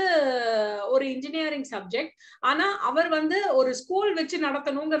வந்து ஒரு இன்ஜினியரிங் சப்ஜெக்ட், ஆனா அவர் வந்து ஒரு ஸ்கூல் வச்சு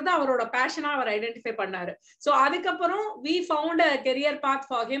நடத்தணுங்கிறது அவரோட பேஷனா அவர் ஐடென்டிஃபை பண்ணாரு. சோ அதுக்கப்புறம் we found a career path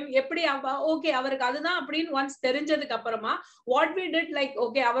for him. எப்படி ஓகே அவருக்கு அதுதான் அப்படின்னு ஒன்ஸ் தெரிஞ்சதுக்கு அப்புறமா what we did like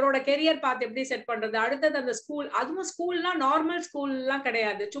okay அவரோட career path எப்படி செட் பண்றது, அடுத்தது அந்த ஸ்கூல், அதுவும் ஸ்கூல்னா நார்மல் ஸ்கூல்லாம்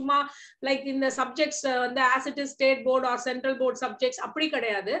கிடையாது, சும்மா லைக் இந்த சப்ஜெக்ட்ஸ் வந்து as it is state board R central board subjects அப்படி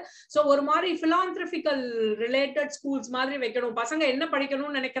கிடையாது. சோ ஒரு மாதிரி பிலாந்திரபிக்கல் ரிலேட்டட் ஸ்கூல்ஸ் மாதிரி வைக்கணும். பசங்க என்ன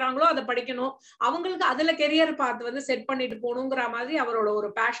படிக்கணும்னு நினைக்கிறாங்களோ அதை படிக்கணும், அவங்களுக்கு அதுல கெரியர் பார்த்து வந்து செட் பண்ணிட்டு போகணுங்கிற மாதிரி அவரோட ஒரு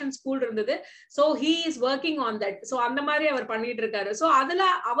பேஷன் ஸ்கூல் இருந்தது. So he is working on that. So அந்த மாதிரி அவர் பண்ணிட்டு இருக்காரு. சோ அதுல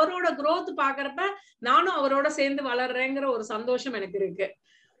அவரோட growth பாக்குறப்ப நானும் அவரோட சேர்ந்து வளர்றேங்கிற ஒரு சந்தோஷம் எனக்கு இருக்கு.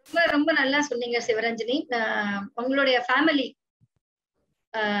 ரொம்ப ரொம்ப நல்லா சொன்னீங்க சிவரஞ்சனி. உங்களுடைய ஃபேமிலி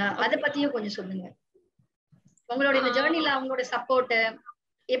அத பத்தியும் கொஞ்சம் சொல்லுங்க. உங்களோட இந்த ஜர்னில அவங்களோட சப்போர்ட்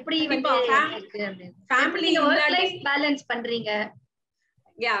எப்படி வந்து இருக்கு அப்படின்னு, ஃபேமிலி வொர்க் லைஃப் பேலன்ஸ் பண்றீங்க?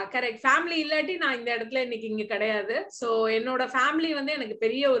 Yeah correct. ஃபேமிலி இல்லாட்டி நான் இந்த இடத்துல இன்னைக்கு இங்க கிடையாது. சோ என்னோட ஃபேமிலி வந்து எனக்கு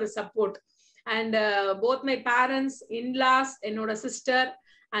பெரிய ஒரு support. And both my parents, in-laws, என்னோட சிஸ்டர்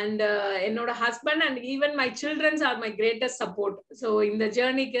அண்ட் என்னோட husband and even my children's R my greatest support. So இந்த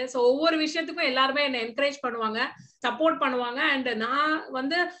ஜேர்னிக்கு ஸோ ஒவ்வொரு விஷயத்துக்கும் எல்லாருமே என்னை என்கரேஜ் பண்ணுவாங்க, சப்போர்ட் பண்ணுவாங்க. அண்ட் நான்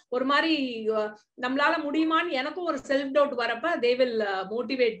வந்து ஒரு மாதிரி நம்மளால முடியுமான்னு எனக்கும் ஒரு செல்ஃப் டவுட் வரப்ப they will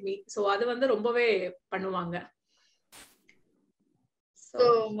motivate me. So அது வந்து ரொம்பவே பண்ணுவாங்க. சோ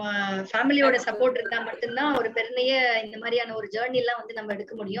ஃபேமிலியோட சப்போர்ட் இருந்தா மட்டும்தான் ஒரு பெரிய இந்த மாதிரியான ஒரு ஜர்னி எல்லாம் வந்து நம்ம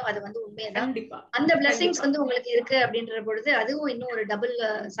எடுக்க முடியும். அது வந்து உண்மையதான். அந்த பிளெஸிங்ஸ் வந்து உங்களுக்கு இருக்கு அப்படின்ற பொழுது அதுவும் இன்னும் ஒரு டபுள்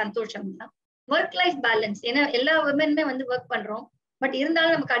சந்தோஷம் தான். ஒர்க் லைஃப் பேலன்ஸ், ஏன்னா எல்லா விமனுமே வந்து ஒர்க் பண்றோம், பட்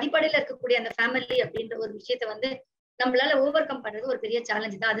இருந்தாலும் நமக்கு அடிப்படையில இருக்கக்கூடிய அந்த ஃபேமிலி அப்படின்ற ஒரு விஷயத்த வந்து நம்மளால ஓவர் கம் பண்றது ஒரு பெரிய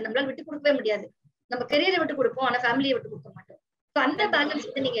சேலஞ்ச் தான். அது நம்மளால விட்டு கொடுக்கவே முடியாது. நம்ம கெரியரை விட்டு கொடுப்போம், ஆனா ஃபேமிலியை விட்டு கொடுக்க மாட்டோம். சோ அந்த பேலன்ஸ்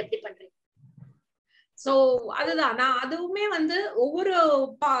வந்து நீங்க எப்படி பண்றீங்க? சோ அதுதான் நான் அதுவுமே வந்து ஒவ்வொரு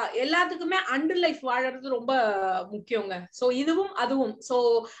எல்லாத்துக்குமே அண்டர் லைஃப் வாழறது ரொம்ப முக்கியங்க. சோ இதுவும் அதுவும். So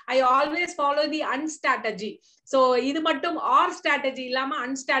I always follow the அன்ஸ்ட்ராட்டஜி. So இது மட்டும் ஆர் ஸ்ட்ராட்டஜி இல்லாம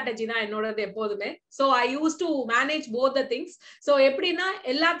அன்ஸ்ட்ராட்டஜி தான் என்னோடது எப்போதுமே. So I use to manage both the things. So எப்படின்னா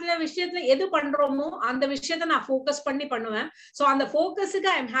எல்லாத்துல விஷயத்துல எது பண்றோமோ அந்த விஷயத்த நான் ஃபோக்கஸ் பண்ணி பண்ணுவேன். சோ அந்த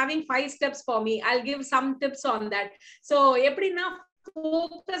ஃபோக்கஸுக்கு I am having 5 steps for me. I will give some tips on that. So எப்படின்னா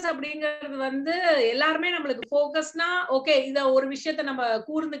ஃபோக்கஸ் அப்படிங்கிறது வந்து எல்லாருமே நம்மளுக்கு ஃபோக்கஸ்னா ஓகே இத ஒரு விஷயத்த நம்ம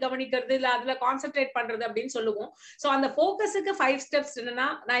கூர்ந்து கவனிக்கிறது இல்ல அதுல கான்சென்ட்ரேட் பண்றது அப்படின்னு சொல்லுவோம். சோ அந்த ஃபோக்கஸுக்கு 5 ஸ்டெப்ஸ் என்னன்னா,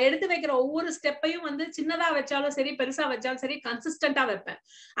 நான் எடுத்து வைக்கிற ஒவ்வொரு ஸ்டெப்பையும் வந்து சின்னதா வச்சாலும் சரி பெருசா வச்சாலும் சரி கன்சிஸ்டன்டா வைப்பேன்.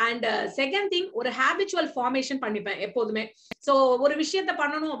 அண்ட் செகண்ட் திங், ஒரு ஹேபிச்சுவல் ஃபார்மேஷன் பண்ணிப்பேன் எப்போதுமே. சோ ஒரு விஷயத்த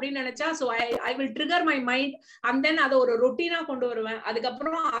பண்ணணும் அப்படின்னு நினைச்சா so I will trigger my mind and then அதை ஒரு ரொட்டீனா கொண்டு வருவேன்.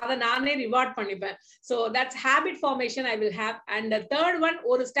 அதுக்கப்புறம் அதை நானே ரிவார்ட் பண்ணிப்பேன். So that's habit formation I will have. And third one,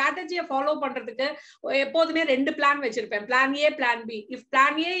 ஒரு ஸ்ட்ராட்டஜியை ஃபாலோ பண்றதுக்கு எப்போதுமே 2 பிளான் வச்சிருப்பேன், plan A plan B. If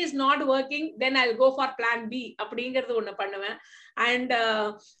plan A is not working then I will go for plan B அப்படிங்கிறது ஒண்ணு பண்ணுவேன். And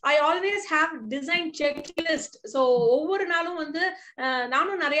I always have design checklist. So ஒவ்வொரு நாளும் வந்து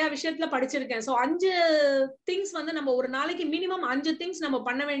நானும் நிறைய விஷயத்துல படிச்சிருக்கேன். ஸோ 5 திங்ஸ் வந்து நம்ம ஒரு நாளைக்கு மினிமம் 5 திங்ஸ் நம்ம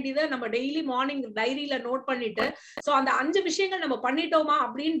பண்ண வேண்டியதை நம்ம டெய்லி மார்னிங் டைரியில நோட் பண்ணிட்டு ஸோ அந்த 5 விஷயங்கள் நம்ம பண்ணிட்டோமா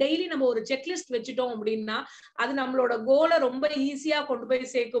அப்படின்னு டெய்லி நம்ம ஒரு செக்லிஸ்ட் வச்சுட்டோம் அப்படின்னா அது நம்மளோட கோலை ரொம்ப ஈஸியா கொண்டு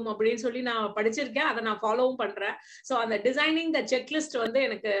போய் சேர்க்கும் அப்படின்னு சொல்லி நான் படிச்சிருக்கேன். அதை நான் ஃபாலோவும் பண்றேன். ஸோ அந்த டிசைனிங் த செக்லிஸ்ட் வந்து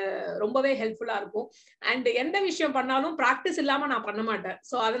எனக்கு ரொம்பவே ஹெல்ப்ஃபுல்லா இருக்கும். அண்ட் எந்த விஷயம் பண்ணாலும் ப்ராக்டிஸ் இல்லாம நான் பண்ண மாட்டேன்.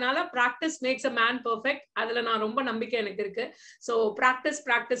 சோ அதனால practice makes a man perfect. அதுல நான் ரொம்ப நம்பிக்கை எனக்கு இருக்கு. So practice.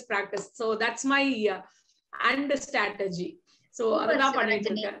 So that's my and strategy. So அதெல்லாம் பண்ணிட்டு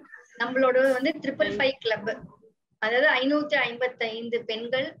இருக்கேன். நம்மளோட வந்து 555 கிளப், அதாவது 555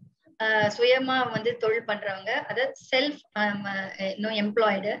 பெண்கள் சுயமா வந்து தொழில் பண்றவங்க, அதாவது செல்ஃப்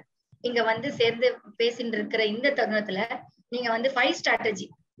எம்ப்ளாய்டு இங்க வந்து சேர்ந்து பேசிட்டு இருக்கிற இந்த தருணத்துல நீங்க வந்து 5 ஸ்ட்ராட்டஜி,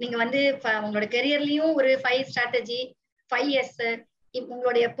 நீங்க வந்து உங்களோட கெரியர்லயும் ஒரு 5 ஸ்ட்ராட்டஜி, 5S,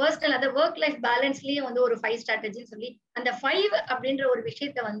 உங்களுடைய பர்சனல் அந்த ஒர்க் லைஃப் பேலன்ஸ்லயும் வந்து ஒரு 5 ஸ்ட்ராட்டஜின்னு சொல்லி அந்த 5 அப்படின்ற ஒரு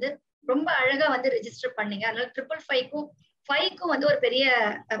விஷயத்த வந்து ரொம்ப அழகா வந்து ரெஜிஸ்டர் பண்ணீங்க. அதனால 555க்கும் வந்து ஒரு பெரிய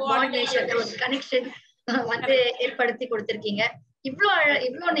ஒரு கனெக்ஷன் வந்து ஏற்படுத்தி கொடுத்திருக்கீங்க.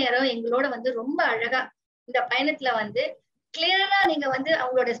 இவ்வளவு நேரம் எங்களோட வந்து ரொம்ப அழகா இந்த பயணத்துல வந்து கிளியரா நீங்க வந்து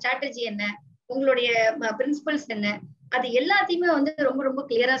அவங்களோட ஸ்ட்ராட்டஜி என்ன, உங்களுடைய பிரின்சிபல்ஸ் என்ன, அது எல்லாத்தையுமே வந்து ரொம்ப ரொம்ப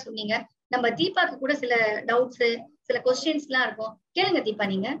கிளியரா சொன்னீங்க. நம்ம தீபாக்கு கூட சில டவுட்ஸ், சில கொஸ்டின்ஸ் எல்லாம் இருக்கும். கேளுங்க தீபா.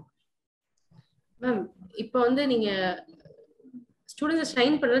 நீங்க மேம் இப்ப வந்து நீங்க ஸ்டூடெண்ட்ஸ்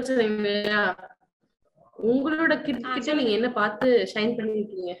ஷைன் பண்றது சொன்னீங்க, உங்களோட கிட்ட நீங்க என்ன பார்த்து ஷைன்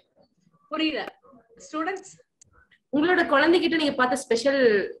பண்ணிருக்கீங்க? புரியல. ஸ்டூடெண்ட்ஸ் உங்களோட குழந்தைகிட்ட நீங்க பார்த்த ஸ்பெஷல்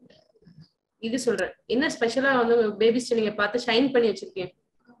இது சொல்றேன், என்ன ஸ்பெஷலா வந்து பேபிஸ் நீங்க பார்த்து ஷைன் பண்ணி வச்சிருக்கீங்க?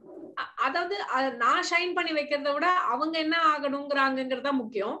 அதாவது நான் ஷைன் பண்ணி வைக்கிறத விட அவங்க என்ன ஆகணுங்கிறாங்கிறதா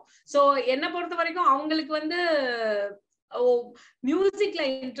முக்கியம். சோ என்ன பொறுத்த வரைக்கும் அவங்களுக்கு வந்து மியூசிக்ல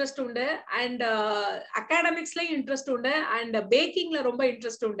இன்ட்ரெஸ்ட் உண்டு, அண்ட் அகாடமிக்ஸ்ல இன்ட்ரெஸ்ட் உண்டு, அண்ட் பேக்கிங்ல ரொம்ப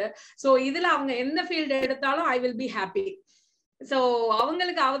இன்ட்ரெஸ்ட் உண்டு. சோ இதுல அவங்க எந்த ஃபீல்டு எடுத்தாலும் I will be happy. So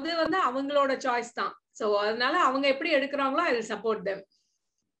அவங்களுக்கு அது வந்து அவங்களோட சாய்ஸ் தான். சோ அதனால அவங்க எப்படி எடுக்கிறாங்களோ I will support them.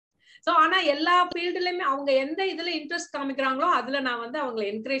 So ஆனா எல்லா ஃபீல்டுலயுமே அவங்க எந்த இதுல இன்ட்ரெஸ்ட் காமிக்கிறாங்களோ அதுல நான் வந்து அவங்களை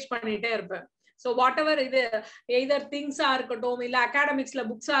என்கரேஜ் பண்ணிட்டே இருப்பேன். சோ வாட் எவர் இது எய்தர் திங்ஸா இருக்கட்டும், இல்ல அகாடமிக்ஸ்ல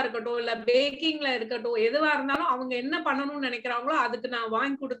புக்ஸா இருக்கட்டும், இல்ல பேக்கிங்ல இருக்கட்டும், எதுவா இருந்தாலும் அவங்க என்ன பண்ணணும்னு நினைக்கிறாங்களோ அதுக்கு நான்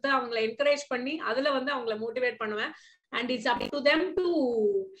வாங்கி கொடுத்து அவங்களை என்கரேஜ் பண்ணி அதுல வந்து அவங்களை மோட்டிவேட் பண்ணுவேன். And it's up to them to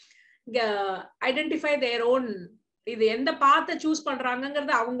identify their own, இது எந்த பாத்தை சூஸ்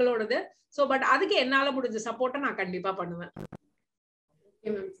பண்றாங்கிறது அவங்களோடது. சோ பட் அதுக்கு என்னால முடிஞ்ச சப்போர்ட்டை நான் கண்டிப்பா பண்ணுவேன்.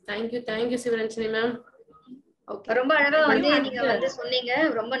 Thank you Sivaranjani ma'am. ரொம்ப அழகா வந்து நீங்க வந்து சொன்னீங்க.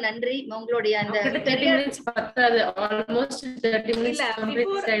 ரொம்ப நன்றி. உங்களுடைய அந்த 30 minutes பத்தாது, ஆல்மோஸ்ட் 30 minutes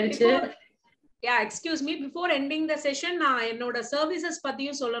கம்ப்ளீட் ஆயிடுச்சு. யா excuse me, before ending the session நான் என்னோட சர்வீசஸ்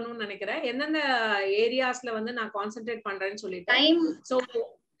பத்தியும் சொல்லணும்னு நினைக்கிறேன். எந்தெந்த ஏரியாஸ்ல வந்து நான் கான்சென்ட்ரேட் பண்றேன்னு சொல்லிட்டேன். So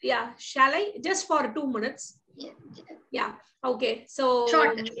yeah shall I just for 2 minutes? Yeah okay. So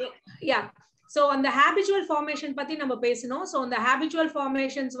yeah so அந்த ஹேபிச்சுவல் ஃபார்மேஷன் பத்தி நம்ம பேசணும். சோ அந்த ஹேபிச்சுவல்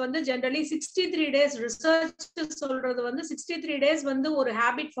ஃபார்மேஷன்ஸ் வந்து ஜெனரலி 63 days ரிசர்ச் சொல்றது வந்து 63 days வந்து ஒரு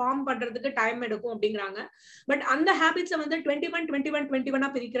ஹேபிட் ஃபார்ம் பண்றதுக்கு டைம் எடுக்கும் அப்படிங்கிறாங்க. பட் அந்த ஹேபிட்ஸை வந்து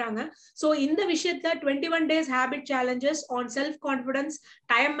 21 பிரிக்கிறாங்க. சோ இந்த விஷயத்துல 21 days habit challenges on self confidence,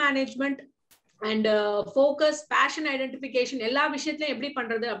 time management and focus, fashion identification எல்லா விஷயத்திலும் எப்படி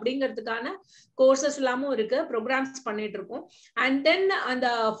பண்றது அப்படிங்கிறதுக்கான கோர்சஸ் எல்லாமும் இருக்கு, ப்ரோக்ராம்ஸ் பண்ணிட்டு இருக்கோம். அண்ட் தென் அந்த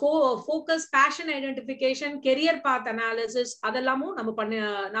ஃபோக்கஸ், பேஷன் ஐடென்டிஃபிகேஷன், கெரியர் பாத் அனாலிசிஸ் அதெல்லாமும்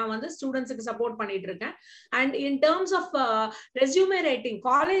நான் வந்து ஸ்டூடெண்ட்ஸுக்கு சப்போர்ட் பண்ணிட்டு இருக்கேன். And in terms of resume writing,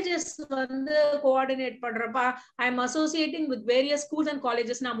 colleges வந்து கோஆர்டினேட் பண்றப்ப I am associating with various schools and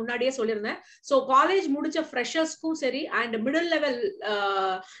colleges. நான் முன்னாடியே சொல்லியிருந்தேன். ஸோ காலேஜ் முடிச்ச ஃப்ரெஷர்ஸ்க்கும் சரி and middle level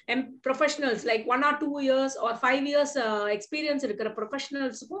professionals like 1 or 2 years or 5 years experience இருக்கிற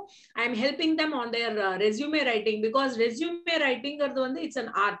ப்ரொஃபஷனல்ஸ்க்கும் I am helping them on their resume writing, because resume writing வந்து it's an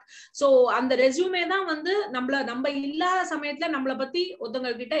art. so அந்த resume தான் வந்து நம்ம இல்லாத சமயத்துல நம்மள பத்தி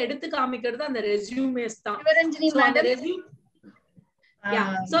ஒருத்தங்க கிட்ட எடுத்து காமிக்கிறது அந்த resumes தான்.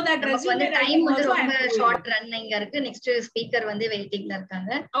 so that நமக்கு resume வந்து டைம் writing வந்து also I ரொம்ப am doing. ஷார்ட் ரன்னிங்கா இருக்கு. நெக்ஸ்ட் ஸ்பீக்கர் வந்து வெயிட்டிங்ல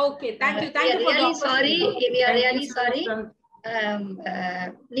இருக்காங்க. Okay, thank you for the sorry, opportunity. we are really sorry.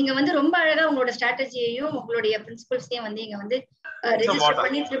 நீங்க வந்து ரொம்ப அழகா உங்களோட ஸ்ட்ராட்டஜியையும் உங்களுடைய பிரின்சிபல்ஸையும் வந்து இங்க வந்து ரெஜிஸ்டர்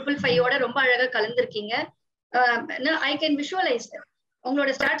பண்ணி 555 ஓட ரொம்ப அழகா கலந்துருக்கீங்க. ஐ கேன் விஷுவலைஸ்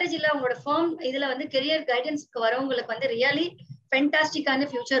உங்களோட ஸ்ட்ராட்டஜில உங்களோட ஃபார்ம் இதுல வந்து கெரியர் கைடன்ஸ்க்கு வரவங்களுக்கு வந்து ரியலி ஃபென்டாஸ்டிக்கான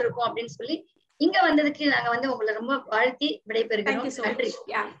ஃபியூச்சர் இருக்கும் அப்படின்னு சொல்லி இங்க வந்ததுக்கு நாங்க வந்து உங்களை ரொம்ப வாழ்த்தி விடைபெறுகிறோம். நன்றி.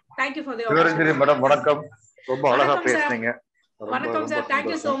 Thank you for the opportunity. Madam வணக்கம். ரொம்ப அழகா பேசுனீங்க. வணக்கம் sir. Thank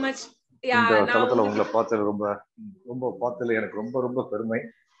you so much. இந்த தளத்துல உங்களை பார்த்தது ரொம்ப பார்த்ததுல எனக்கு ரொம்ப பெருமை.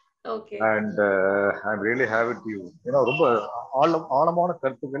 Okay. And I'm really happy to you. ரொம்ப ஆழமான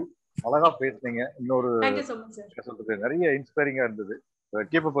கருத்துக்கள் அழகா பேசுனீங்க. இன்னொரு Thank you so much sir. சொல்றது நிறைய இன்ஸ்பைரிங்கா இருந்தது.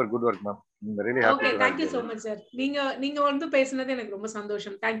 Keep up a good work ma'am. I'm really happy. Okay, thank you so much sir. நீங்க வந்து பேசுனது எனக்கு ரொம்ப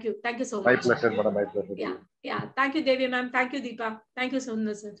சந்தோஷம். Thank you so much. My pleasure madam, my pleasure. Yeah, thank you Devi ma'am, thank you Deepa, thank you so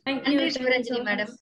much sir. நன்றி Sivaranjani madam.